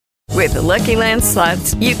With the Lucky Land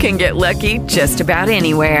Slots, you can get lucky just about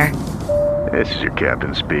anywhere. This is your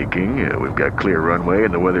captain speaking. We've got clear runway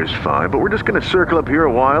and the weather's fine, but we're just going to circle up here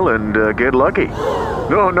a while and get lucky.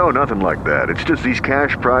 No, nothing like that. It's just these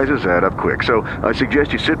cash prizes add up quick. So I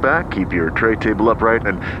suggest you sit back, keep your tray table upright,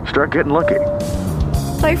 and start getting lucky.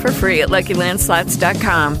 Play for free at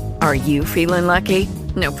LuckyLandSlots.com. Are you feeling lucky?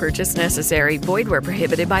 No purchase necessary. Void where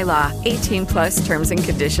prohibited by law. 18 plus terms and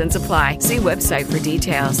conditions apply. See website for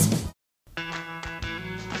details.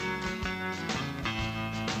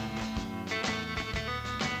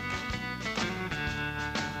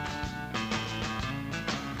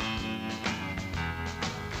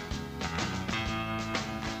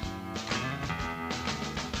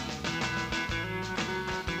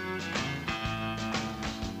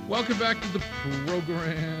 Welcome back to the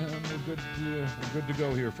program. We're good to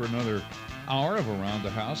go here for another hour of Around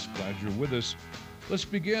the House. Glad you're with us. Let's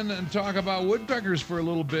begin and talk about woodpeckers for a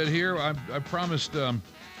little bit here. I promised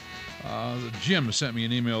Jim sent me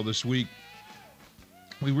an email this week.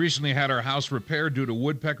 We recently had our house repaired due to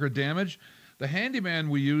woodpecker damage. The handyman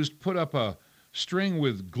we used put up a string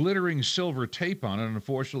with glittering silver tape on it, and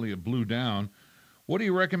unfortunately it blew down. What do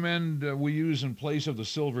you recommend we use in place of the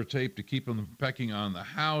silver tape to keep them from pecking on the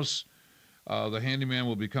house? The handyman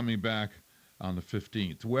will be coming back on the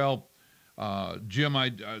 15th. Well, Jim,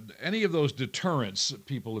 any of those deterrents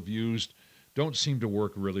people have used don't seem to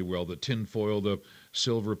work really well. The tin foil, the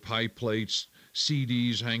silver pipe plates,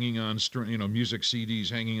 CDs hanging on music CDs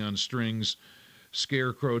hanging on strings,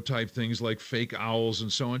 scarecrow type things like fake owls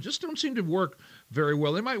and so on, just don't seem to work very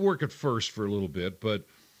well. They might work at first for a little bit, but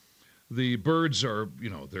the birds are,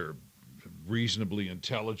 they're reasonably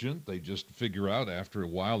intelligent. They just figure out after a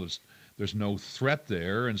while there's no threat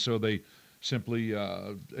there, and so they simply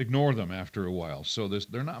ignore them after a while. So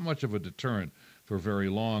they're not much of a deterrent for very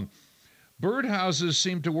long. Birdhouses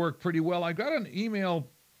seem to work pretty well. I got an email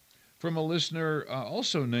from a listener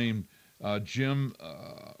also named Jim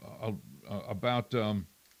about,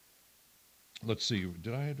 let's see,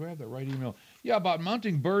 do I have that right email? Yeah, about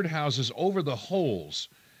mounting birdhouses over the holes.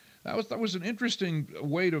 That was an interesting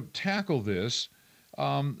way to tackle this.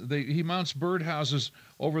 He mounts birdhouses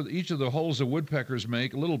over each of the holes the woodpeckers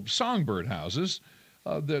make, little songbird houses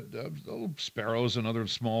that little sparrows and other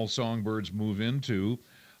small songbirds move into.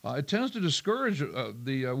 It tends to discourage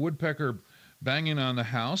the woodpecker banging on the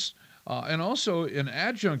house. And also, an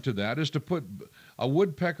adjunct to that is to put a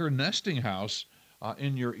woodpecker nesting house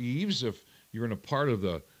in your eaves if you're in a part of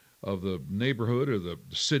the neighborhood or the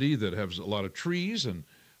city that has a lot of trees, and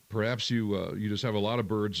perhaps you just have a lot of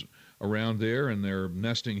birds around there and they're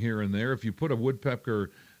nesting here and there. If you put a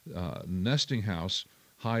woodpecker nesting house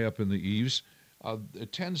high up in the eaves,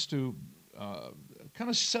 it tends to kind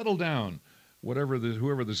of settle down whoever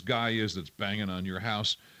this guy is that's banging on your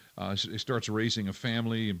house. It starts raising a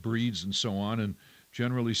family and breeds and so on, and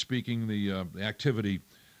generally speaking, the activity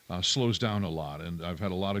slows down a lot, and I've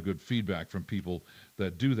had a lot of good feedback from people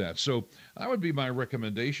that do that. So that would be my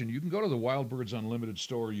recommendation. You can go to the Wild Birds Unlimited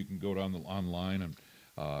store. You can go down online and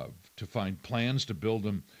to find plans to build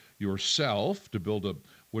them yourself, to build a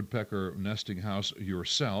woodpecker nesting house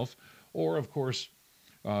yourself. Or, of course,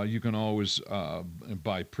 you can always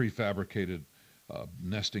buy prefabricated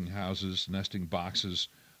nesting houses, nesting boxes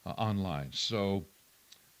online. So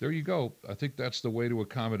there you go. I think that's the way to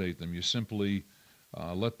accommodate them. You simply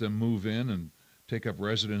let them move in and take up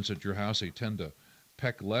residence at your house. They tend to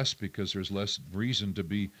peck less because there's less reason to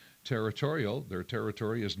be territorial. Their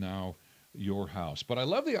territory is now your house. But I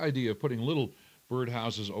love the idea of putting little bird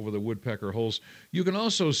houses over the woodpecker holes. You can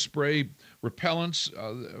also spray repellents,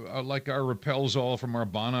 like our Repel-Zol from our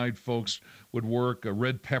Bonide folks would work. A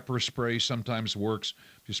red pepper spray sometimes works.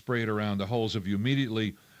 If you spray it around the holes, if you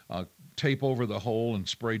immediately tape over the hole and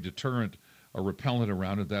spray deterrent or repellent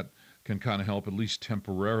around it, that can kind of help, at least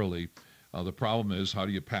temporarily. The problem is, how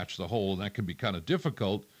do you patch the hole? And that can be kind of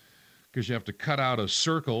difficult because you have to cut out a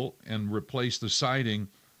circle and replace the siding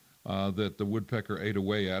that the woodpecker ate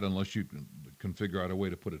away at, unless you can figure out a way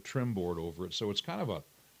to put a trim board over it. So it's kind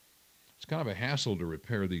of a hassle to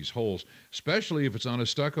repair these holes, especially if it's on a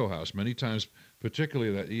stucco house. Many times,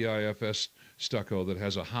 particularly that EIFS stucco that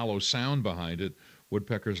has a hollow sound behind it,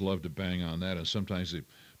 woodpeckers love to bang on that, and sometimes they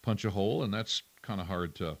punch a hole, and that's kind of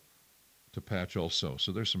hard to patch also.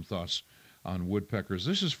 So there's some thoughts on woodpeckers.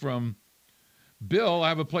 This is from Bill. I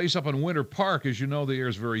have a place up in Winter Park. As you know, the air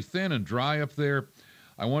is very thin and dry up there.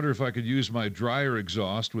 I wonder if I could use my dryer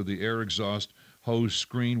exhaust with the air exhaust hose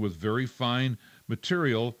screened with very fine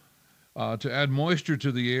material to add moisture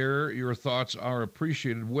to the air. Your thoughts are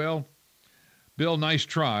appreciated. Well, Bill, nice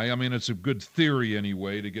try. I mean, it's a good theory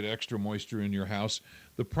anyway to get extra moisture in your house.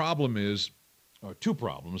 The problem is, or two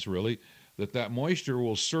problems really, that moisture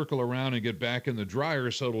will circle around and get back in the dryer,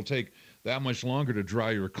 so it'll take that much longer to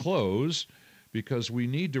dry your clothes, because we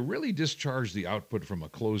need to really discharge the output from a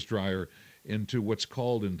clothes dryer into what's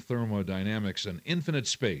called in thermodynamics an infinite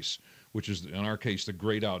space, which is in our case the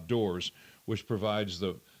great outdoors, which provides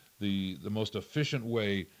the most efficient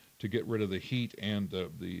way to get rid of the heat and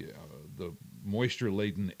the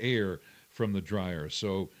moisture-laden air from the dryer.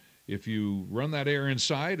 So if you run that air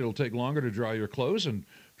inside, it'll take longer to dry your clothes, and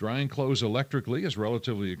drying clothes electrically is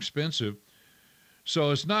relatively expensive.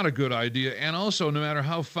 So it's not a good idea. And also, no matter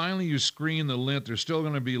how finely you screen the lint, there's still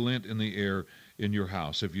going to be lint in the air in your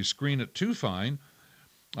house. If you screen it too fine,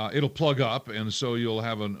 it'll plug up, and so you'll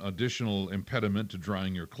have an additional impediment to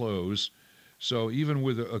drying your clothes. So even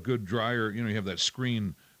with a good dryer, you have that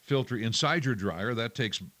screen filter inside your dryer. That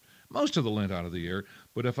takes most of the lint out of the air.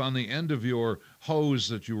 But if on the end of your hose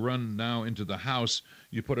that you run now into the house,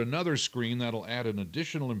 you put another screen, that'll add an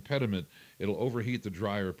additional impediment. It'll overheat the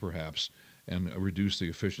dryer perhaps and reduce the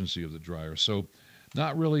efficiency of the dryer. So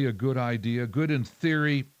not really a good idea. Good in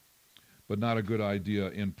theory, but not a good idea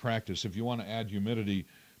in practice. If you want to add humidity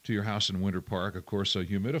to your house in Winter Park, of course, a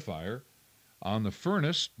humidifier on the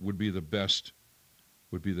furnace would be the best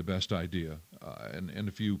idea. And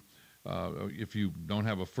if you don't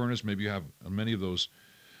have a furnace, maybe you have many of those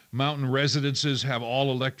mountain residences have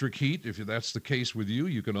all electric heat. If that's the case with you,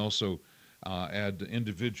 you can also add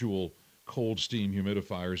individual cold steam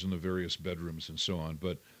humidifiers in the various bedrooms and so on.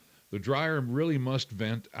 But the dryer really must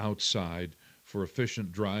vent outside for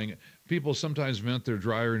efficient drying. People sometimes vent their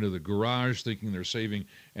dryer into the garage thinking they're saving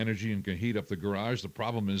energy and can heat up the garage. The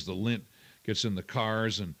problem is the lint gets in the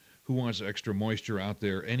cars, and who wants extra moisture out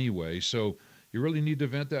there anyway? So you really need to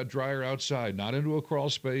vent that dryer outside, not into a crawl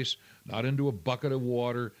space, not into a bucket of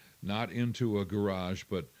water, not into a garage,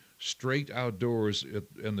 but straight outdoors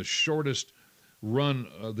in the shortest run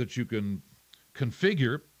that you can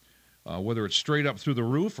configure, whether it's straight up through the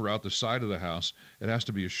roof or out the side of the house. It has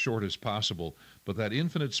to be as short as possible. But that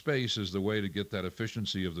infinite space is the way to get that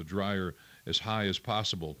efficiency of the dryer as high as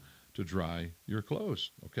possible to dry your clothes,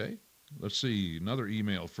 okay? Let's see, another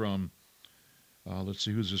email from, let's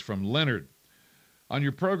see, who's this from? Leonard. On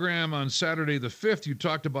your program on Saturday the 5th, you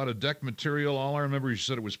talked about a deck material. All I remember, you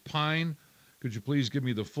said it was pine. Could you please give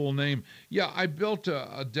me the full name? Yeah, I built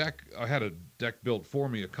a deck. I had a deck built for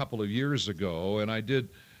me a couple of years ago, and I did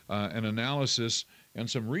an analysis and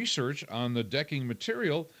some research on the decking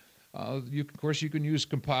material. Of course, you can use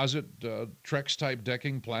composite Trex-type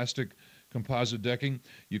decking, plastic composite decking.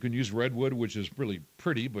 You can use redwood, which is really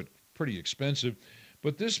pretty, but pretty expensive.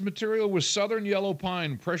 But this material was southern yellow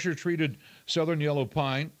pine, pressure-treated southern yellow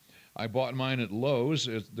pine. I bought mine at Lowe's.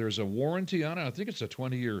 There's a warranty on it. I think it's a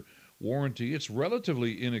 20-year warranty. It's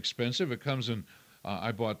relatively inexpensive. It comes in,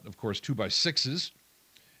 I bought, of course, 2x6s,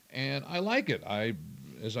 and I like it.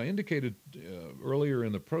 As I indicated earlier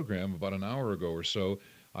in the program, about an hour ago or so,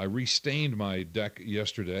 I restained my deck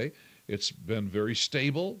yesterday. It's been very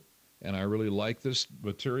stable, and I really like this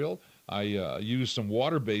material. I used some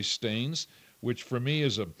water-based stains, which for me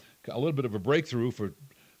is a little bit of a breakthrough. For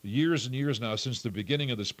years and years now, since the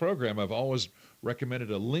beginning of this program, I've always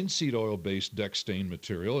recommended a linseed oil-based deck stain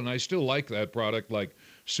material, and I still like that product, like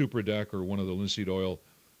Super Deck or one of the linseed oil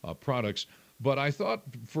products. But I thought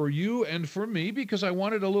for you and for me, because I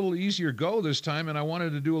wanted a little easier go this time, and I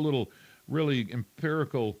wanted to do a little really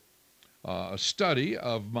empirical study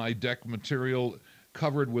of my deck material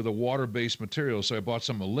covered with a water-based material. So I bought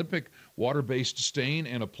some Olympic water-based stain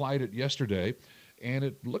and applied it yesterday, and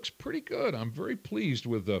it looks pretty good. I'm very pleased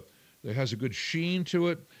with it has a good sheen to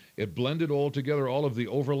it. It blended all together. All of the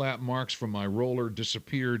overlap marks from my roller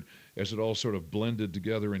disappeared as it all sort of blended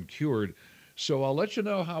together and cured. So I'll let you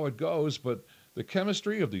know how it goes, but the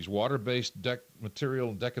chemistry of these water-based deck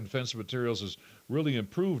material, deck and fence materials has really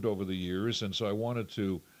improved over the years, and so I wanted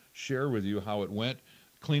to share with you how it went.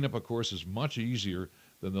 Cleanup, of course, is much easier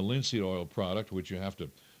than the linseed oil product, which you have to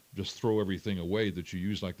just throw everything away that you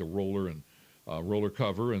use, like the roller and roller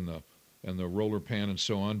cover and the roller pan and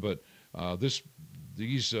so on. But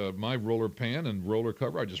my roller pan and roller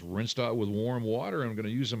cover, I just rinsed out with warm water. I'm going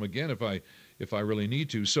to use them again if I really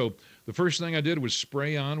need to. So the first thing I did was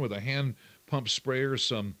spray on with a hand pump sprayer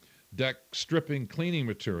some deck stripping cleaning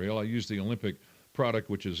material. I used the Olympic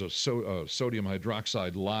product, which is a sodium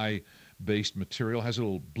hydroxide lye-based material. Has a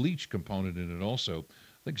little bleach component in it also.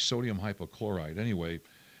 I think sodium hypochlorite. Anyway,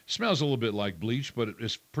 smells a little bit like bleach, but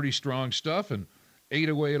it's pretty strong stuff, and ate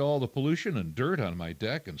away at all the pollution and dirt on my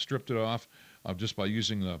deck and stripped it off just by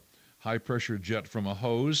using the high-pressure jet from a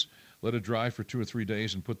hose. Let it dry for 2 or 3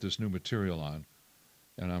 days and put this new material on.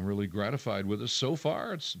 and I'm really gratified with it. So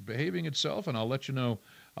far, it's behaving itself, and I'll let you know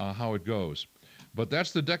how it goes. But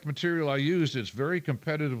that's the deck material I used. It's very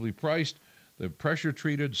competitively priced. The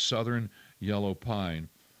pressure-treated Southern Yellow Pine.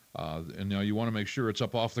 And now you want to make sure it's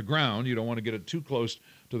up off the ground. You don't want to get it too close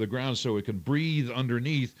to the ground so it can breathe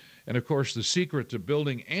underneath. And, of course, the secret to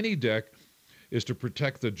building any deck is to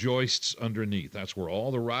protect the joists underneath. That's where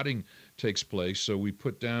all the rotting takes place. So we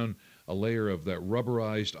put down a layer of that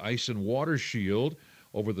rubberized ice and water shield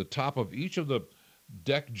over the top of each of the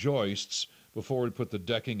deck joists before we put the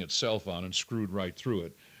decking itself on and screwed right through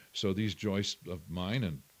it. So these joists of mine,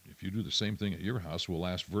 and if you do the same thing at your house, will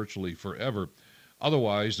last virtually forever.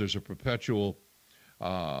 Otherwise, there's a perpetual,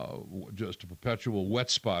 just a perpetual wet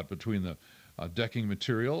spot between the decking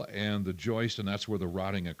material and the joist, and that's where the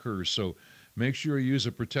rotting occurs. So make sure you use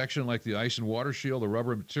a protection like the ice and water shield, the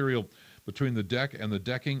rubber material between the deck and the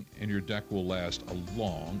decking, and your deck will last a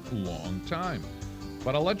long, long time.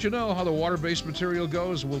 But I'll let you know how the water-based material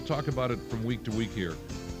goes. We'll talk about it from week to week here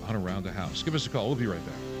on Around the House. Give us a call. We'll be right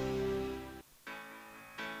back.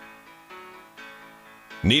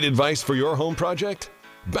 Need advice for your home project?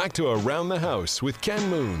 Back to Around the House with Ken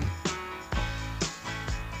Moon.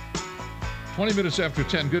 20 minutes after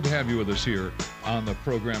 10. Good to have you with us here on the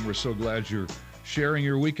program. We're so glad you're sharing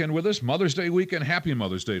your weekend with us. Mother's Day weekend. Happy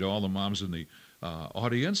Mother's Day to all the moms in the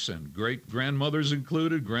audience, and great grandmothers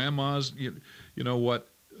included, grandmas. You know what,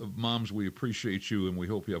 moms, we appreciate you, and we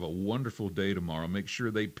hope you have a wonderful day tomorrow. Make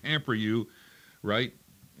sure they pamper you, right,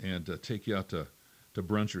 and take you out to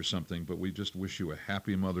brunch or something. But we just wish you a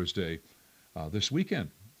happy Mother's Day this weekend.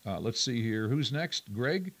 Let's see here. Who's next?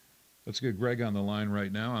 Greg? Let's get Greg on the line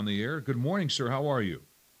right now on the air. Good morning, sir. How are you?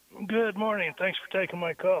 Good morning. Thanks for taking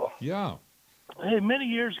my call. Yeah. Hey, many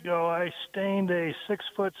years ago, I stained a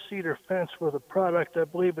 6-foot cedar fence with a product, I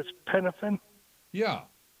believe it's Penafin. Yeah.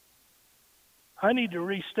 I need to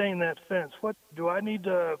restain that fence. What do I need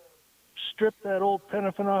to strip that old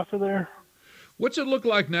Penafin off of there? What's it look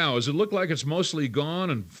like now? Does it look like it's mostly gone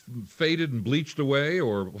and faded and bleached away,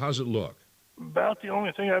 or how's it look? About the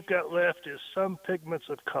only thing I've got left is some pigments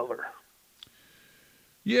of color.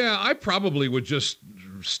 Yeah, I probably would just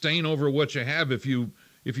stain over what you have. If you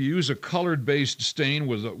use a colored-based stain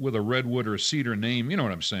with a redwood or a cedar name, you know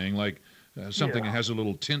what I'm saying, like something that has a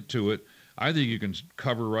little tint to it, I think you can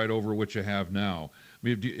cover right over what you have now. I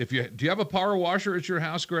mean, do you have a power washer at your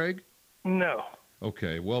house, Greg? No.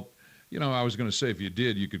 Okay, well, I was going to say if you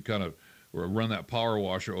did, you could kind of run that power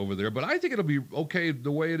washer over there. But I think it'll be okay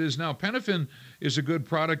the way it is now. Penafin is a good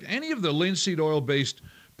product. Any of the linseed oil-based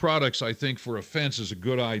products, I think, for a fence is a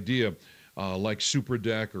good idea, like Super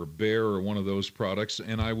Deck or Bear or one of those products.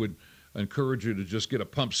 And I would encourage you to just get a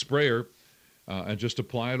pump sprayer and just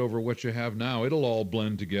apply it over what you have now. It'll all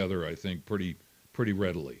blend together, I think, pretty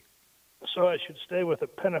readily. So I should stay with a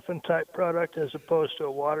Penafin-type product as opposed to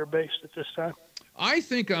a water-based at this time? I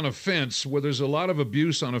think on a fence, where there's a lot of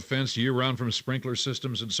abuse on a fence year-round from sprinkler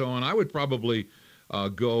systems and so on, I would probably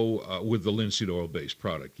go with the linseed oil-based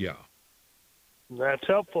product, yeah. That's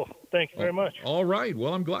helpful. Thank you very much. All right.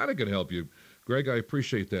 Well, I'm glad I could help you. Greg, I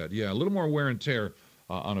appreciate that. Yeah, a little more wear and tear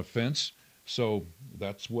on a fence, so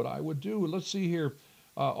that's what I would do. Let's see here.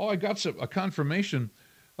 I got a confirmation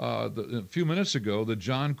a few minutes ago that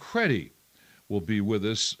John Creddy will be with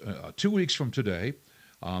us 2 weeks from today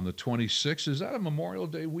on the 26th. Is that a Memorial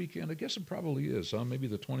Day weekend? I guess it probably is. Maybe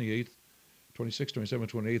the 28th, 26th,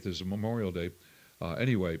 27th, 28th is a Memorial Day.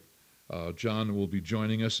 Anyway, John will be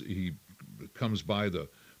joining us. He comes by the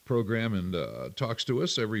program and talks to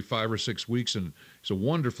us every 5 or 6 weeks, and he's a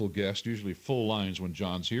wonderful guest, usually full lines when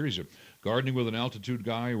John's here. He's a gardening with an altitude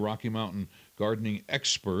guy, Rocky Mountain gardening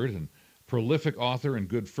expert, and prolific author and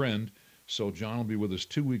good friend. So John will be with us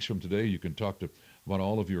 2 weeks from today. You can talk about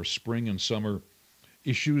all of your spring and summer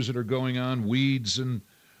issues that are going on, weeds and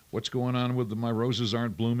what's going on with my roses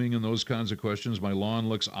aren't blooming and those kinds of questions. My lawn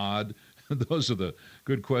looks odd. Those are the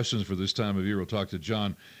good questions for this time of year. We'll talk to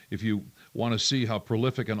John. If you want to see how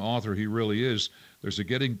prolific an author he really is,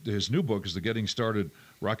 his new book is the Getting Started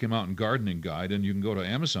Rocky Mountain Gardening Guide, and you can go to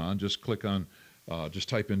Amazon, just click on, just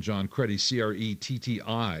type in John Creddy,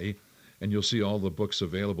 Cretti, and you'll see all the books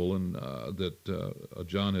available and that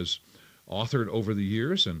John has authored over the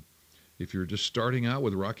years. And if you're just starting out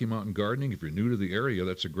with Rocky Mountain gardening, if you're new to the area,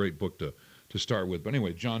 that's a great book to start with. But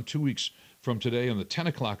anyway, John, 2 weeks from today in the 10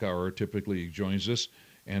 o'clock hour typically joins us,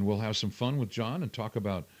 and we'll have some fun with John and talk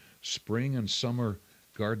about spring and summer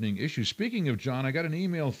gardening issues. Speaking of John, I got an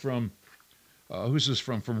email from, who's this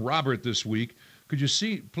from Robert this week. Could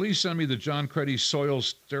you please send me the John Creddy soil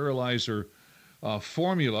sterilizer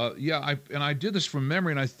formula? Yeah, I did this from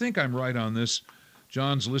memory, and I think I'm right on this.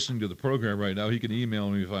 John's listening to the program right now. He can email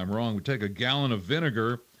me if I'm wrong. We take a gallon of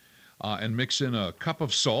vinegar and mix in a cup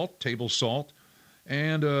of salt, table salt,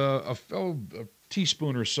 and a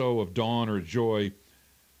teaspoon or so of Dawn or Joy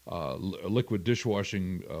liquid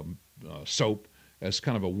dishwashing soap as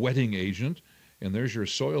kind of a wetting agent. And there's your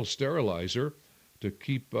soil sterilizer to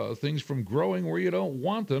keep things from growing where you don't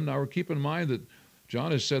want them. Now, keep in mind that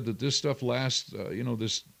John has said that this stuff lasts,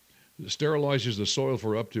 this sterilizes the soil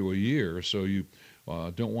for up to a year. So you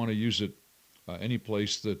don't want to use it any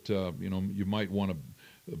place that, you might want to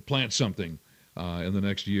plant something in the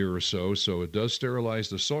next year or so. So it does sterilize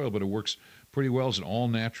the soil, but it works pretty well as an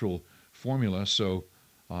all-natural formula. So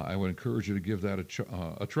I would encourage you to give that a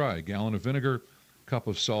try. A gallon of vinegar, cup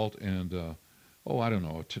of salt, and, a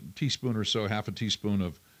teaspoon or so, half a teaspoon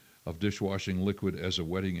of dishwashing liquid as a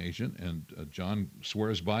wetting agent. And John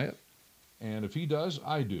swears by it. And if he does,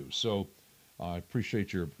 I do. So I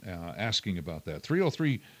appreciate your asking about that.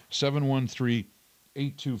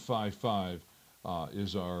 303-713-8255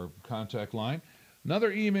 is our contact line.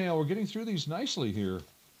 Another email. We're getting through these nicely here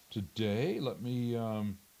today. Let me,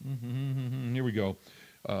 here we go.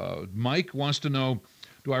 Mike wants to know,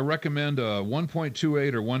 do I recommend a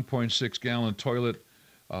 1.28 or 1.6 gallon toilet?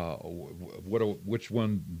 Which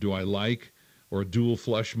one do I like? Or a dual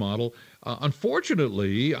flush model?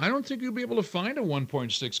 Unfortunately, I don't think you'll be able to find a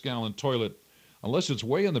 1.6 gallon toilet unless it's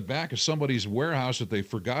way in the back of somebody's warehouse that they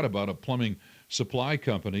forgot about, a plumbing supply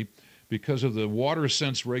company, because of the water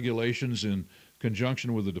sense regulations in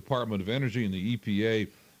conjunction with the Department of Energy and the EPA.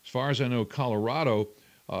 As far as I know, Colorado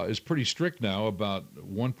is pretty strict now about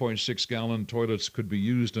 1.6 gallon toilets could be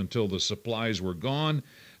used until the supplies were gone.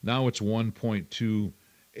 Now it's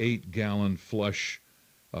 1.28 gallon flush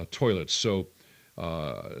toilets. So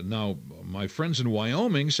now my friends in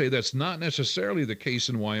Wyoming say that's not necessarily the case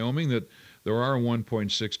in Wyoming, that there are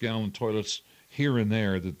 1.6 gallon toilets here and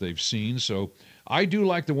there that they've seen. So I do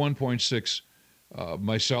like the 1.6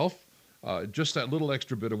 myself. Just that little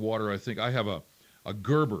extra bit of water. I think I have a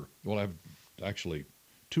Gerber. Well, I have actually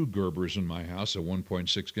two Gerbers in my house, a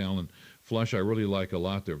 1.6 gallon flush I really like a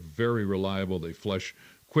lot. They're very reliable. They flush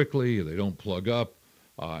quickly. They don't plug up,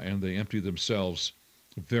 and they empty themselves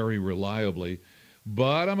very reliably.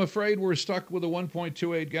 But I'm afraid we're stuck with the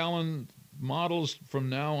 1.28 gallon models from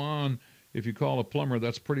now on. If you call a plumber,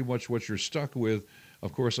 that's pretty much what you're stuck with.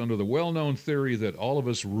 Of course, under the well-known theory that all of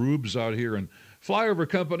us rubes out here in flyover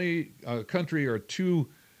country are too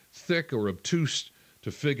thick or obtuse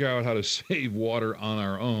to figure out how to save water on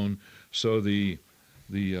our own. So the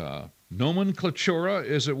nomenclatura,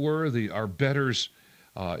 as it were, our betters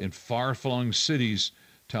in far-flung cities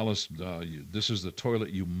tell us this is the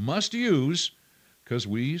toilet you must use because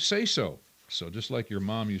we say so. So just like your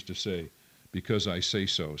mom used to say, because I say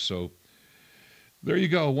so. So there you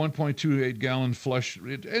go, 1.28 gallon flush.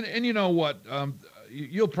 And you know what?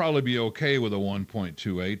 You'll probably be okay with a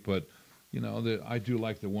 1.28, but I do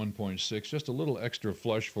like the 1.6, just a little extra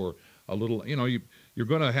flush for a little, you're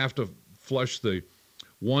going to have to flush the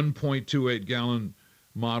 1.28 gallon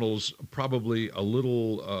models probably a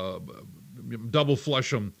little, double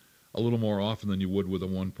flush them a little more often than you would with a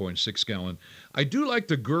 1.6 gallon. I do like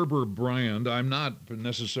the Gerber brand. I'm not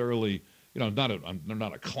necessarily, I'm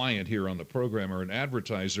not a client here on the program or an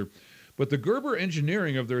advertiser, but the Gerber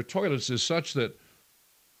engineering of their toilets is such that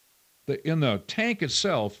in the tank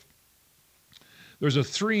itself, there's a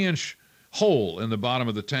 3-inch hole in the bottom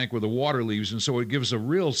of the tank where the water leaves, and so it gives a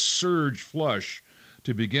real surge flush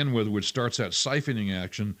to begin with, which starts that siphoning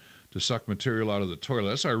action to suck material out of the toilet.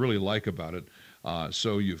 That's what I really like about it.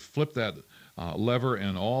 So you flip that lever,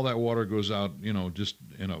 and all that water goes out, just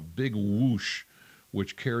in a big whoosh,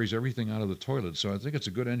 which carries everything out of the toilet. So I think it's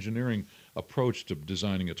a good engineering approach to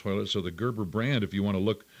designing a toilet. So the Gerber brand, if you want to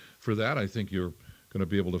look for that, I think you're going to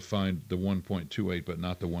be able to find the 1.28, but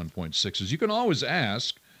not the 1.6s. You can always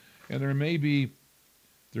ask, and there may be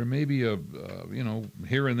a,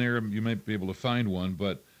 here and there you might be able to find one,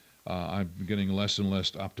 but I'm getting less and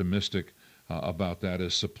less optimistic about that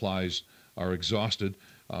as supplies are exhausted.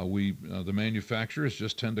 The manufacturers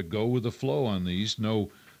just tend to go with the flow on these, no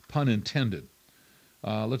pun intended.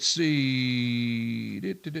 Let's see.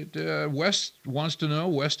 West wants to know,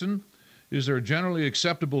 Weston, is there a generally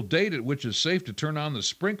acceptable date at which it's safe to turn on the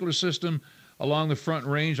sprinkler system along the Front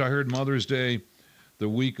Range? I heard Mother's Day, the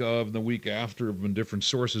week of, and the week after from different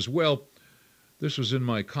sources. Well, this was in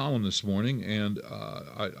my column this morning, and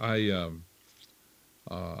I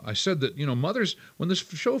said that, mothers, when this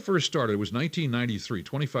show first started, it was 1993,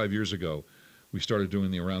 25 years ago, we started doing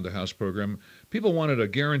the Around the House program. People wanted a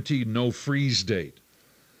guaranteed no-freeze date.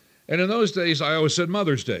 And in those days, I always said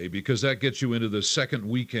Mother's Day, because that gets you into the second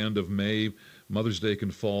weekend of May. Mother's Day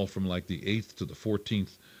can fall from like the 8th to the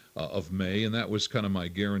 14th of May, and that was kind of my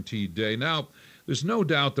guaranteed day. Now, there's no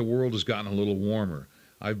doubt the world has gotten a little warmer.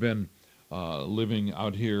 I've been living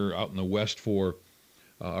out here, out in the West for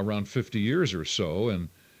around 50 years or so, and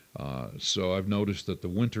so I've noticed that the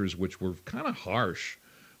winters, which were kind of harsh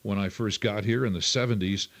when I first got here in the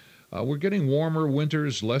 70s, we're getting warmer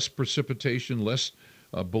winters, less precipitation, less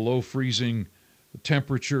below freezing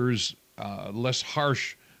temperatures, less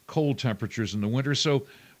harsh cold temperatures in the winter. So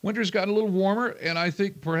winter's got a little warmer, and I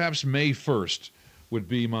think perhaps May 1st would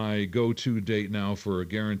be my go-to date now for a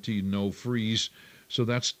guaranteed no freeze. So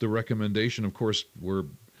that's the recommendation. Of course, we're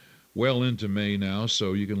well into May now,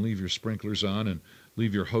 so you can leave your sprinklers on and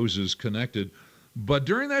leave your hoses connected. But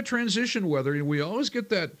during that transition weather, we always get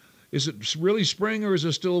that, is it really spring or is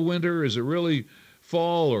it still winter? Is it really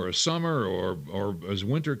fall or summer or does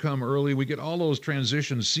winter come early? We get all those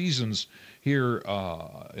transition seasons here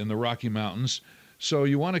in the Rocky Mountains. So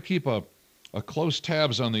you want to keep a close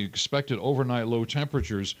tabs on the expected overnight low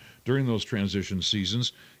temperatures during those transition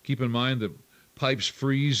seasons. Keep in mind that pipes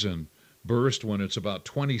freeze and burst when it's about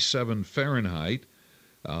 27 Fahrenheit.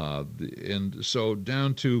 And so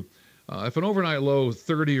down to, if an overnight low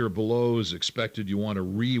 30 or below is expected, you want to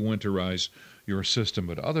re-winterize your system.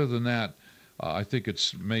 But other than that, I think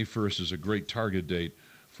it's May 1st is a great target date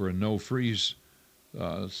for a no-freeze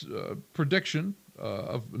prediction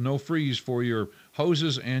of no freeze for your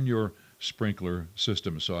hoses and your sprinkler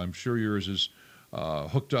system. So I'm sure yours is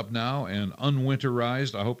hooked up now and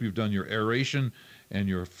unwinterized. I hope you've done your aeration and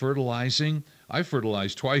your fertilizing. I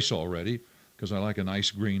fertilized twice already because I like a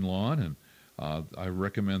nice green lawn, and I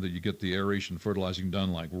recommend that you get the aeration fertilizing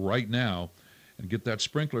done like right now and get that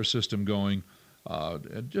sprinkler system going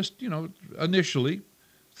just, initially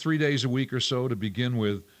 3 days a week or so to begin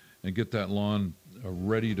with, and get that lawn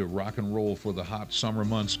ready to rock and roll for the hot summer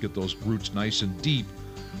months. Get those roots nice and deep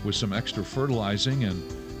with some extra fertilizing and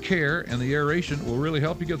care, and the aeration will really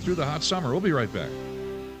help you get through the hot summer. We'll be right back.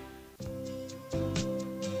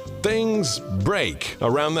 Things break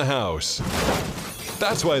around the house.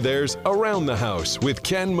 That's why there's Around the House with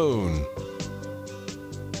Ken Moon.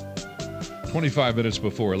 25 minutes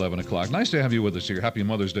before 11 o'clock. Nice to have you with us here. Happy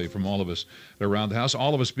Mother's Day from all of us around the house.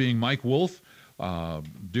 All of us being Mike Wolf,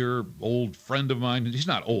 dear old friend of mine. He's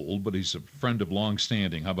not old, but he's a friend of long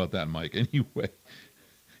standing. How about that, Mike? Anyway,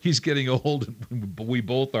 he's getting old. We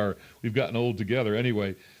both are. We've gotten old together.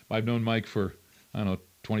 Anyway, I've known Mike for,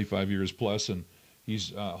 25 years plus, and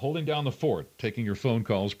he's holding down the fort, taking your phone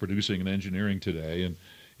calls, producing and engineering today. And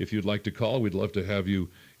if you'd like to call, we'd love to have you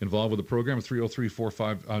involved with the program.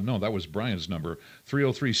 303-45, no, that was Brian's number.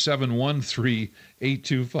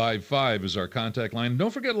 303-713-8255 is our contact line. Don't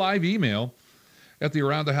forget live email at the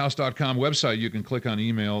AroundTheHouse.com website. You can click on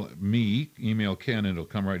email me, email Ken, and it'll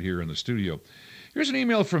come right here in the studio. Here's an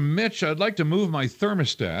email from Mitch. I'd like to move my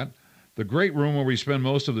thermostat. The great room where we spend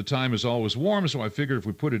most of the time is always warm, so I figured if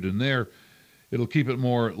we put it in there, it'll keep it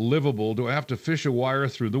more livable. Do I have to fish a wire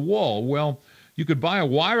through the wall? Well, you could buy a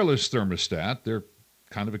wireless thermostat. They're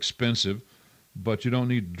kind of expensive, but you don't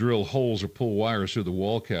need to drill holes or pull wires through the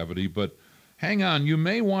wall cavity. But hang on, you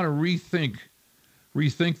may want to rethink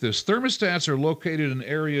this. Thermostats are located in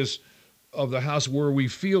areas of the house where we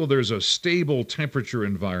feel there's a stable temperature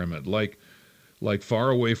environment, like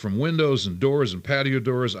far away from windows and doors and patio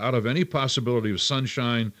doors, out of any possibility of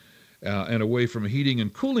sunshine, and away from heating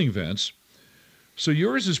and cooling vents. So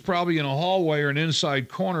yours is probably in a hallway or an inside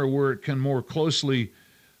corner where it can more closely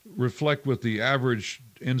reflect what the average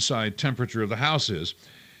inside temperature of the house is.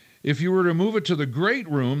 If you were to move it to the great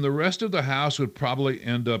room, the rest of the house would probably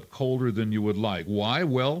end up colder than you would like. Why?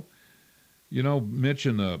 Well, Mitch,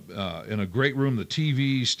 in a great room, the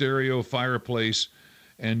TV, stereo, fireplace,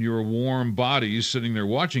 and your warm bodies sitting there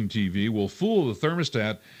watching TV will fool the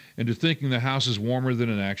thermostat into thinking the house is warmer than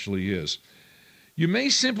it actually is. You may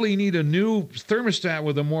simply need a new thermostat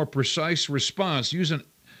with a more precise response. You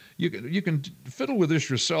can fiddle with this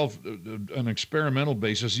yourself on an experimental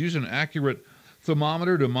basis. Use an accurate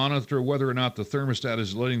thermometer to monitor whether or not the thermostat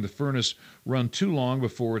is letting the furnace run too long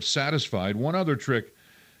before it's satisfied. One other trick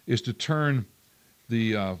is to turn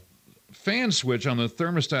the fan switch on the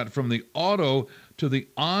thermostat from the auto to the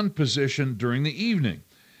on position during the evening.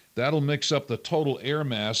 That'll mix up the total air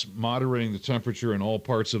mass, moderating the temperature in all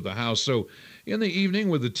parts of the house. So in the evening,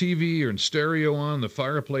 with the TV or stereo on, the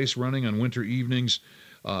fireplace running on winter evenings,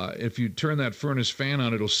 if you turn that furnace fan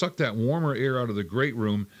on, it'll suck that warmer air out of the great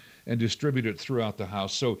room and distribute it throughout the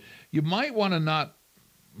house. So you might want to not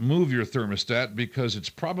move your thermostat because it's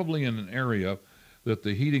probably in an area that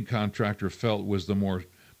the heating contractor felt was the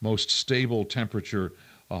most stable temperature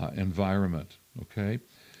environment, okay?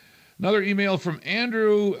 Another email from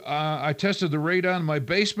Andrew. I tested the radon. My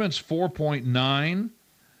basement's 4.9,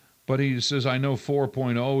 but he says, I know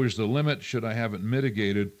 4.0 is the limit. Should I have it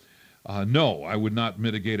mitigated? No, I would not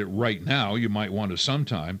mitigate it right now. You might want to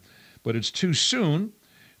sometime, but it's too soon.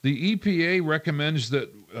 The EPA recommends that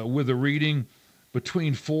with a reading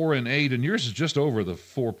between 4 and 8, and yours is just over the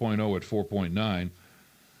 4.0 at 4.9,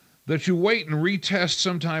 that you wait and retest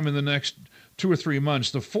sometime in the next 2 or 3 months.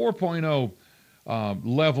 The 4.0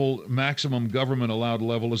 level, maximum government allowed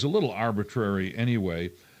level, is a little arbitrary anyway.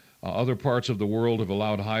 Other parts of the world have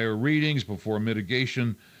allowed higher readings before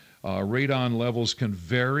mitigation. Radon levels can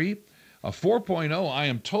vary. 4.0, I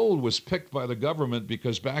am told, was picked by the government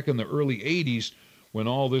because back in the early 80s, when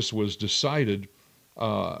all this was decided,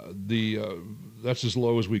 that's as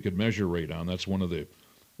low as we could measure radon. That's one of the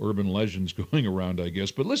urban legends going around, I guess.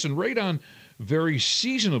 But listen, radon varies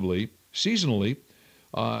seasonally,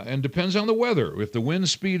 and depends on the weather. If the wind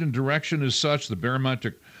speed and direction is such, the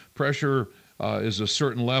barometric pressure is a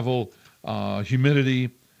certain level,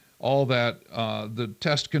 humidity, all that, the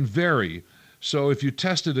test can vary. So if you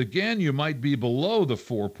test it again, you might be below the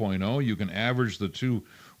 4.0. You can average the two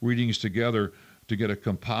readings together to get a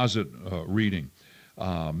composite reading.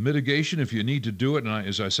 Mitigation, if you need to do it, and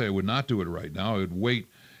as I say, I would not do it right now. I would wait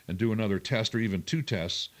and do another test or even 2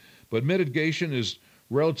 tests. But mitigation is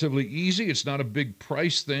relatively easy. It's not a big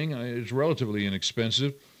price thing. It's relatively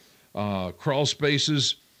inexpensive. Crawl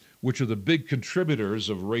spaces, which are the big contributors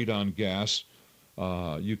of radon gas,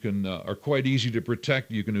 are quite easy to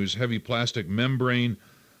protect. You can use heavy plastic membrane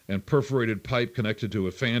and perforated pipe connected to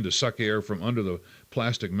a fan to suck air from under the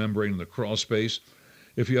plastic membrane in the crawl space.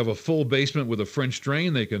 If you have a full basement with a French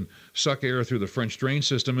drain, they can suck air through the French drain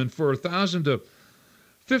system. And for $1,000 to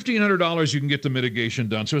 $1,500, you can get the mitigation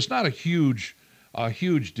done. So it's not a huge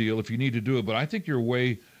deal if you need to do it. But I think you're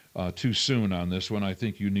way too soon on this one. I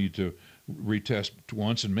think you need to retest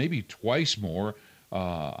once and maybe twice more.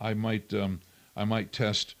 I might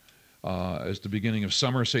test as the beginning of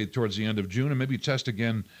summer, say towards the end of June, and maybe test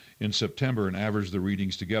again in September and average the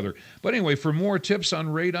readings together. But anyway, for more tips on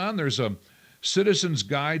radon, there's a Citizen's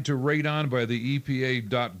Guide to Radon by the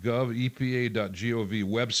EPA.gov, EPA.gov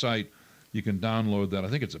website. You can download that. I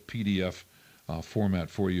think it's a PDF format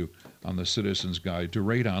for you on the Citizen's Guide to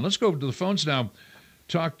Radon. Let's go to the phones now.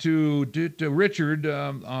 Talk to Richard.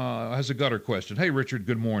 Has a gutter question. Hey, Richard.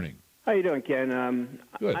 Good morning. How you doing, Ken?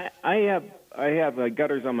 Good. I have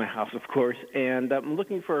gutters on my house, of course, and I'm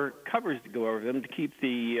looking for covers to go over them to keep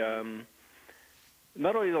the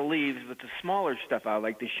not only the leaves but the smaller stuff out,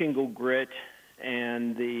 like the shingle grit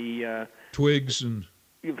and the twigs and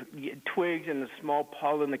the small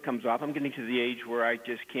pollen that comes off. I'm getting to the age where I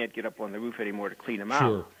just can't get up on the roof anymore to clean them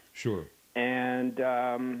out. Sure. And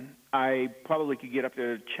I probably could get up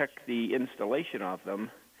there to check the installation of them.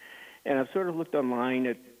 And I've sort of looked online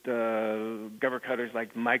at gutter cutters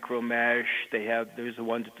like Micro Mesh. There's the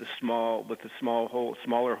ones with the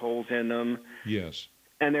smaller holes in them. Yes.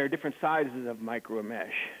 And there are different sizes of Micro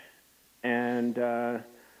Mesh. And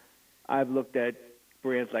I've looked at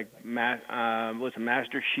brands like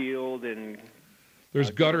Master Shield and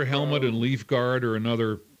there's Gutter Helmet and Leaf Guard or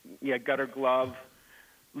another. Yeah, Gutter Glove,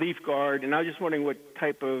 Leaf Guard, and I was just wondering what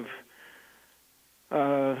type of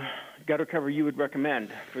gutter cover you would recommend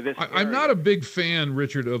for this. I'm not a big fan,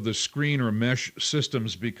 Richard, of the screen or mesh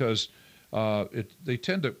systems because they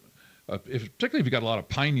tend to, particularly if you've got a lot of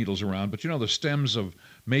pine needles around, but the stems of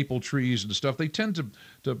maple trees and stuff, they tend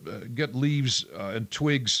to get leaves and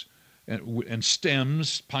twigs and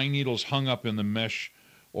stems, pine needles hung up in the mesh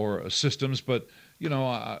or systems, but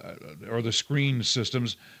or the screen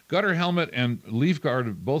systems. Gutter Helmet and Leaf Guard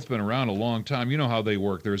have both been around a long time. You know how they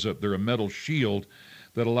work. They're a metal shield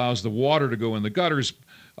that allows the water to go in the gutters,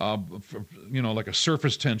 like a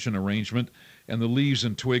surface tension arrangement, and the leaves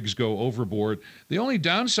and twigs go overboard. The only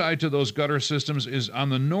downside to those gutter systems is on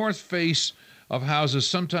the north face of houses,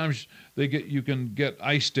 sometimes you can get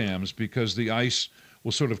ice dams because the ice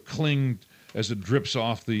will sort of cling as it drips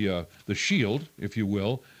off the shield, if you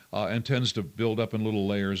will, and tends to build up in little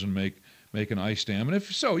layers and make an ice dam. And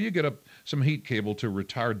if so, you get some heat cable to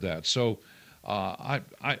retard that. So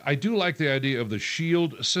I do like the idea of the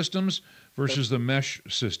shield systems versus the mesh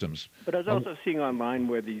systems. But I was also seeing online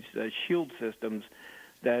where these shield systems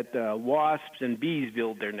that wasps and bees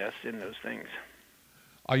build their nests in those things.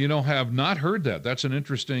 Have not heard that. That's an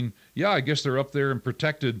interesting, I guess they're up there and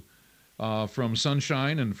protected from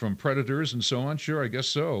sunshine and from predators and so on. Sure, I guess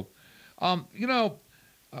so. I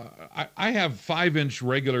have 5-inch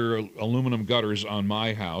regular aluminum gutters on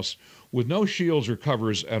my house with no shields or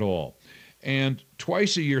covers at all. And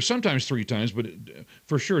twice a year, sometimes 3 times, but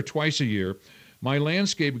for sure twice a year, my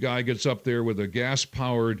landscape guy gets up there with a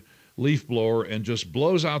gas-powered leaf blower and just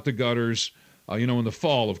blows out the gutters, in the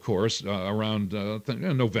fall, of course, around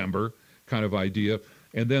November kind of idea.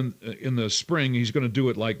 And then in the spring, he's going to do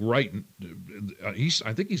it like I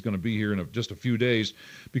think he's going to be here in just a few days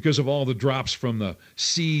because of all the drops from the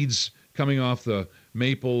seeds coming off the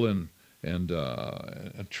maple and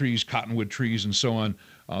trees, cottonwood trees, and so on.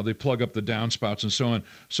 They plug up the downspouts and so on.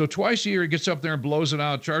 So twice a year, he gets up there and blows it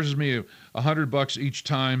out, charges me $100 each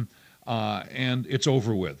time, and it's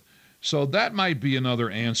over with. So that might be another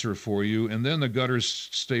answer for you. And then the gutters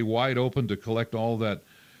stay wide open to collect all that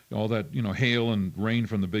hail and rain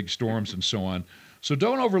from the big storms and so on. So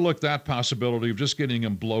don't overlook that possibility of just getting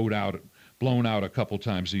them blown out a couple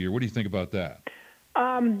times a year. What do you think about that?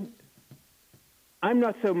 I'm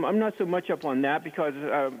not so much up on that because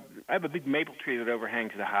I have a big maple tree that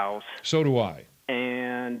overhangs the house. So do I.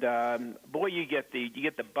 And boy, you get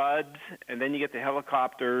the buds, and then you get the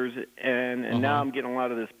helicopters, and now I'm getting a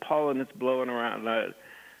lot of this pollen that's blowing around,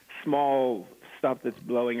 small stuff that's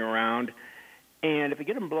blowing around. And if I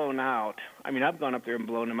get them blown out, I mean, I've gone up there and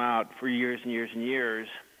blown them out for years and years and years,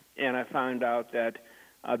 and I found out that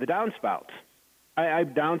the downspouts, I have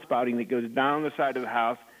downspouting that goes down the side of the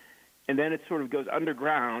house, and then it sort of goes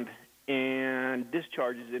underground and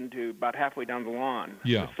discharges into about halfway down the lawn,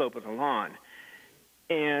 the slope of the lawn.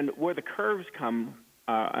 And where the curves come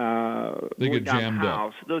they get down jammed the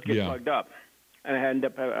house, up. those get plugged up. And I end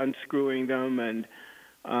up unscrewing them and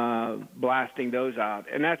blasting those out.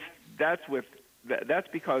 And that's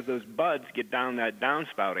because those buds get down that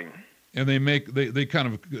downspouting. And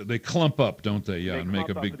they clump up, don't they? Yeah, and make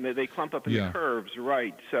a big. They clump up in the curves,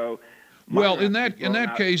 right? So. Well, in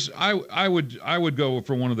that case, I would go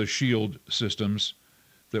for one of the shield systems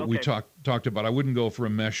that we talked about. I wouldn't go for a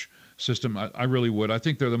mesh system. I really would. I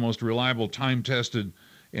think they're the most reliable, time-tested,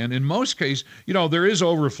 and in most cases, there is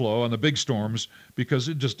overflow on the big storms because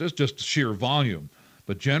it's just sheer volume.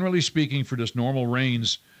 But generally speaking, for just normal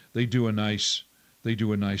rains, they do a nice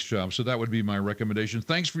job. So that would be my recommendation.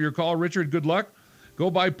 Thanks for your call, Richard. Good luck. Go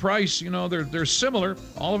by price. They're similar.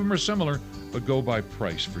 All of them are similar, but go by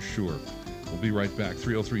price for sure. We'll be right back.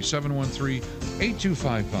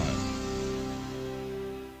 303-713-8255.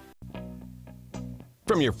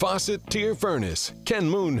 From your faucet to your furnace, Ken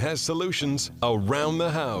Moon has solutions around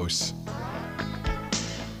the house.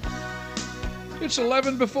 It's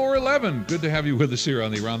 11 before 11. Good to have you with us here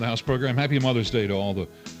on the Around the House program. Happy Mother's Day to all the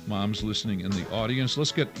moms listening in the audience.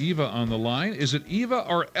 Let's get Eva on the line. Is it Eva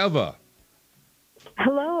or Eva?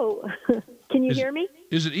 Hello. Can you hear me?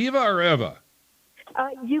 Is it Eva or Eva?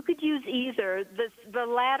 You could use either. The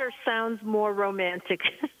latter sounds more romantic.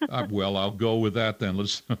 Well, I'll go with that then.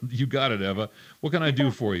 You got it, Eva. What can I do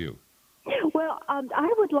for you? Well,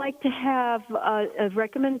 I would like to have a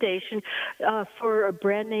recommendation for a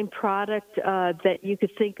brand name product that you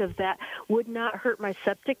could think of that would not hurt my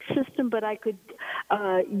septic system, but I could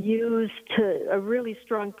use a really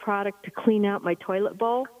strong product to clean out my toilet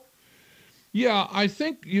bowl. Yeah, I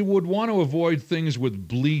think you would want to avoid things with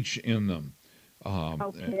bleach in them.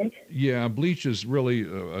 Okay. Yeah, bleach is really,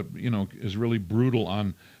 really brutal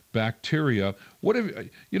on bacteria. What if,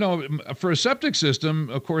 for a septic system,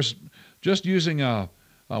 of course, just using one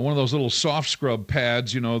of those little soft scrub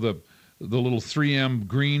pads, the little 3M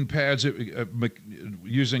green pads,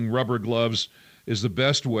 using rubber gloves is the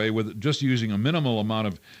best way with just using a minimal amount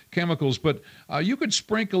of chemicals. But you could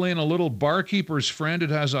sprinkle in a little Barkeeper's Friend. It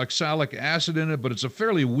has oxalic acid in it, but it's a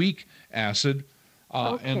fairly weak acid.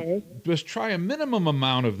 And just try a minimum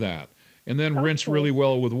amount of that, and then rinse really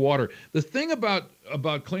well with water. The thing about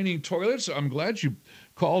cleaning toilets, I'm glad you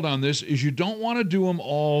called on this, is you don't want to do them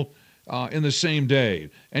all in the same day,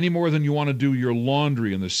 any more than you want to do your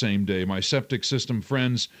laundry in the same day. My septic system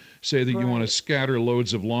friends say that you want to scatter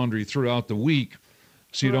loads of laundry throughout the week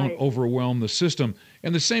so you don't overwhelm the system.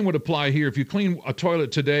 And the same would apply here. If you clean a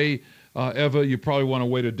toilet today, Eva, you probably want to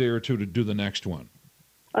wait a day or two to do the next one.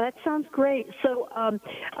 Oh, that sounds great. So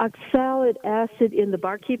oxalic acid in the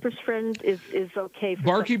Barkeeper's Friend is okay.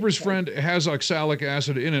 Barkeeper's Friend has oxalic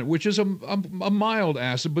acid in it, which is a mild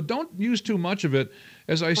acid, but don't use too much of it.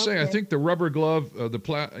 As I say, I think the rubber glove,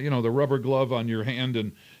 the rubber glove on your hand,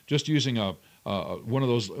 and just using one of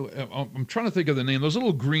those. I'm trying to think of the name. Those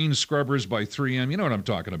little green scrubbers by 3M. You know what I'm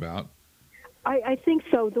talking about. I think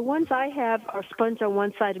so. The ones I have are sponge on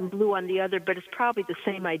one side and blue on the other, but it's probably the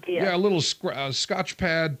same idea. Yeah, a little Scotch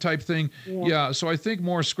pad type thing. Yeah, so I think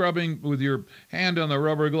more scrubbing with your hand on the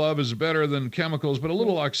rubber glove is better than chemicals, but a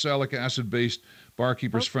little oxalic acid-based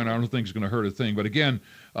Barkeeper's Friend I don't think is going to hurt a thing. But again,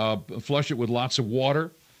 flush it with lots of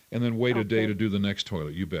water and then wait a day to do the next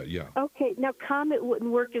toilet. You bet, yeah. Okay. Now, Comet wouldn't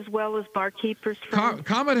work as well as Barkeeper's Friend.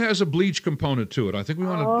 Comet has a bleach component to it. I think we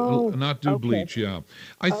want to not do bleach. Yeah,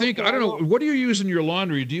 I think I don't know. What do you use in your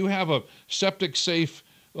laundry? Do you have a septic safe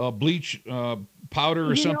bleach powder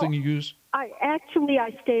or something you use? I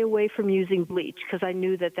stay away from using bleach because I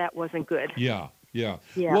knew that wasn't good. Yeah.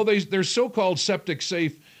 Well, they're so-called septic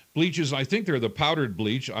safe bleaches. I think they're the powdered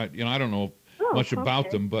bleach. I don't know much about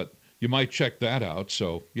them, but you might check that out.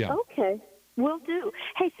 So yeah. Okay. Will do.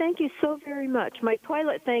 Hey, thank you so very much. My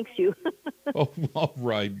toilet thanks you. Oh, all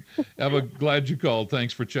right. Glad you called.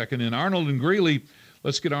 Thanks for checking in. Arnold and Greeley.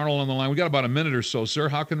 Let's get Arnold on the line. We got about a minute or so, sir.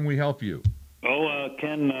 How can we help you?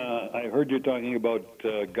 Ken, I heard you talking about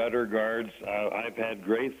gutter guards. I've had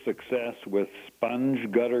great success with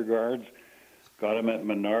sponge gutter guards. Got them at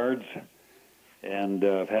Menards, and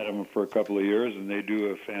I've had them for a couple of years, and they do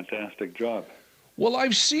a fantastic job. Well,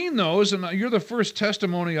 I've seen those, and you're the first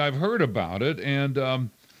testimony I've heard about it, and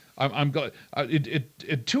I'm glad.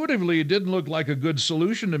 Intuitively, it didn't look like a good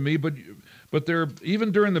solution to me, but they're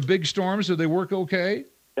even during the big storms, do they work okay?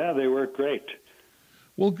 Yeah, they work great.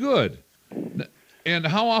 Well, good. And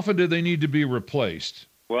how often do they need to be replaced?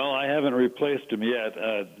 Well, I haven't replaced them yet.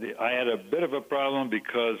 I had a bit of a problem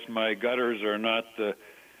because my gutters are not the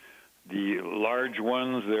large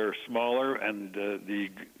ones. They're smaller, and the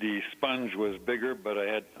sponge was bigger, but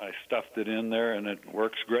I stuffed it in there, and it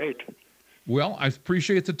works great. Well, I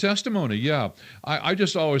appreciate the testimony. Yeah, I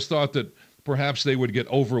just always thought that perhaps they would get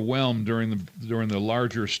overwhelmed during the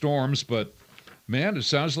larger storms, but man, it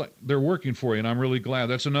sounds like they're working for you, and I'm really glad.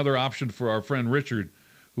 That's another option for our friend Richard,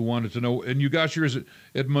 who wanted to know. And you got yours at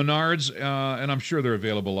Menards, and I'm sure they're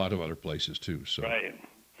available a lot of other places too. So, right.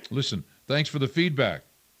 Listen, thanks for the feedback.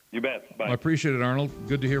 You bet. Bye. I appreciate it, Arnold.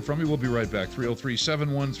 Good to hear from you. We'll be right back.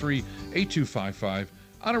 303-713-8255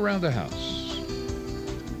 on Around the House.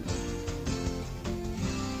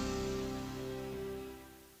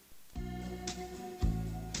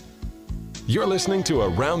 You're listening to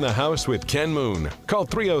Around the House with Ken Moon. Call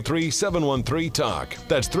 303-713-TALK.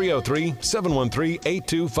 That's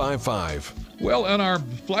 303-713-8255. Well, on our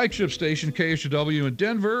flagship station, KHW in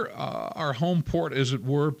Denver, our home port, as it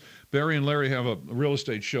were, Barry and Larry have a real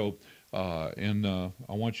estate show. And I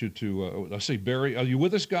want you to, I say, Barry, are you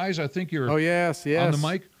with us, guys? I think you're yes. on the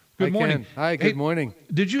mic. Good morning. Hi, good morning.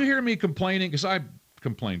 Did you hear me complaining? Because I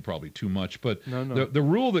complained probably too much, but No. The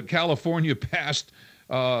rule that California passed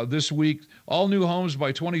this week, all new homes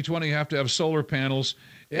by 2020 have to have solar panels.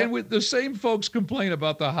 Yep. And with the same folks complain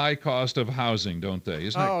about the high cost of housing, don't they?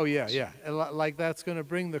 Yeah. Like that's going to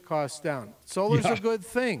bring the cost down. Solar's a good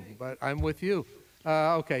thing, but I'm with you.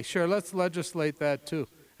 Okay, sure, let's legislate that too.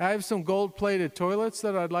 I have some gold-plated toilets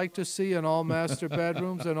that I'd like to see in all master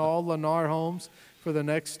bedrooms and all Lennar homes for the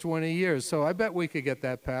next 20 years. So I bet we could get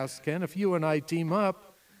that passed, Ken, if you and I team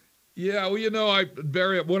up. Yeah, well,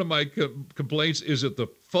 Barry, one of my complaints is that the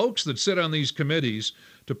folks that sit on these committees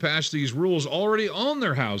to pass these rules already own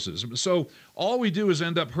their houses. So all we do is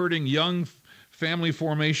end up hurting young family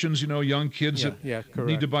formations, young kids that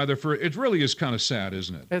need to buy their first. It really is kind of sad,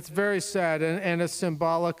 isn't it? It's very sad, and it's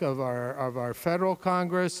symbolic of our federal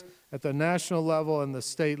Congress at the national level and the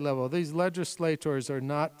state level. These legislators are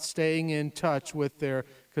not staying in touch with their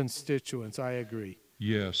constituents. I agree.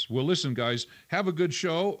 Yes. Well, listen, guys, have a good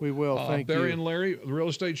show. We will. Thank you. Barry and Larry, the Real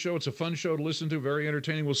Estate Show. It's a fun show to listen to, very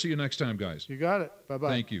entertaining. We'll see you next time, guys. You got it. Bye-bye.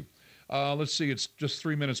 Thank you. Let's see. It's just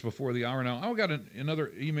 3 minutes before the hour now. I got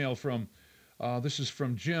another email from, this is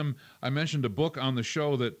from Jim. I mentioned a book on the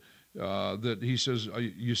show that he says,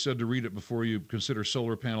 you said to read it before you consider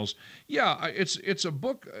solar panels. Yeah, it's a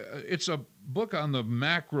book. It's a book on the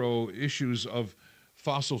macro issues of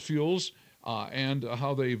fossil fuels. And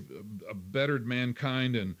how they've bettered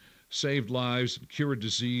mankind and saved lives, and cured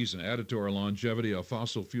disease, and added to our longevity. How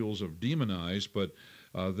fossil fuels have demonized, but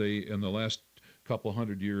they, in the last couple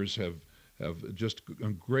hundred years, have just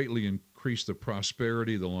greatly increased the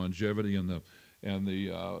prosperity, the longevity, and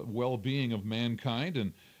the well-being of mankind.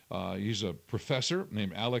 And he's a professor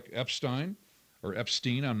named Alec Epstein, or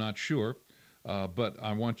Epstein, I'm not sure. But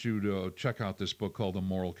I want you to check out this book called The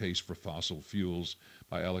Moral Case for Fossil Fuels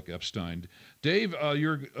by Alec Epstein. Dave,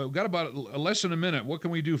 you've got about less than a minute. What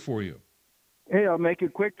can we do for you? Hey, I'll make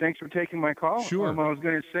it quick. Thanks for taking my call. Sure. I was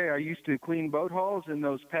going to say I used to clean boat hulls in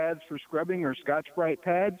those pads for scrubbing, or Scotch-Brite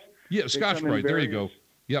pads. Yeah, Scotch-Brite. There you go.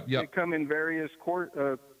 Yep. They come in various grits.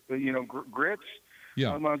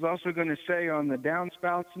 Yeah. I was also going to say on the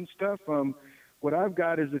downspouts and stuff, what I've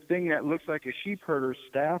got is a thing that looks like a sheep herder's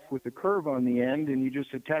staff with a curve on the end, and you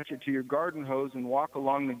just attach it to your garden hose and walk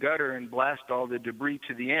along the gutter and blast all the debris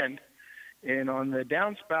to the end. And on the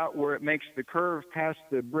downspout where it makes the curve past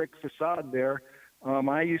the brick facade there,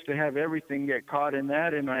 I used to have everything get caught in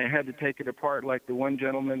that, and I had to take it apart like the one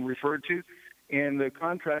gentleman referred to. And the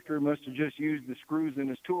contractor must have just used the screws in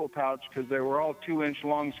his tool pouch because they were all 2-inch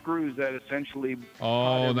long screws that essentially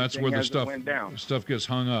that's where the stuff gets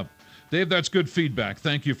hung up. Dave, that's good feedback.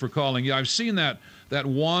 Thank you for calling. Yeah, I've seen that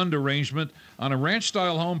wand arrangement on a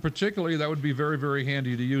ranch-style home particularly. That would be very, very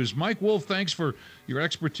handy to use. Mike Wolf, thanks for your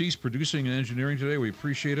expertise producing and engineering today. We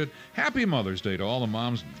appreciate it. Happy Mother's Day to all the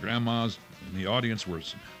moms and grandmas in the audience.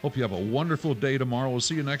 Hope you have a wonderful day tomorrow. We'll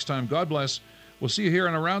see you next time. God bless. We'll see you here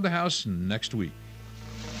on Around the House next week.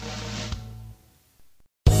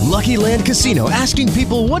 Lucky Land Casino, asking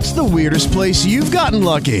people, what's the weirdest place you've gotten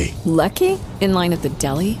lucky? Lucky? In line at the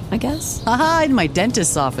deli, I guess? Aha, in my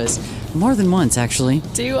dentist's office. More than once, actually.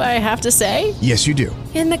 Do I have to say? Yes, you do.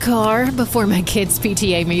 In the car before my kids'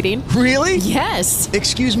 PTA meeting. Really? Yes.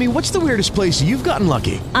 Excuse me, what's the weirdest place you've gotten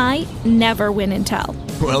lucky? I never win and tell.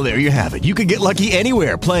 Well, there you have it. You can get lucky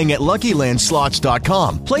anywhere, playing at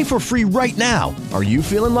LuckyLandSlots.com. Play for free right now. Are you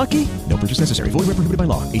feeling lucky? No purchase necessary. Void where prohibited by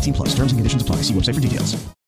law. 18+. Terms and conditions apply. See website for details.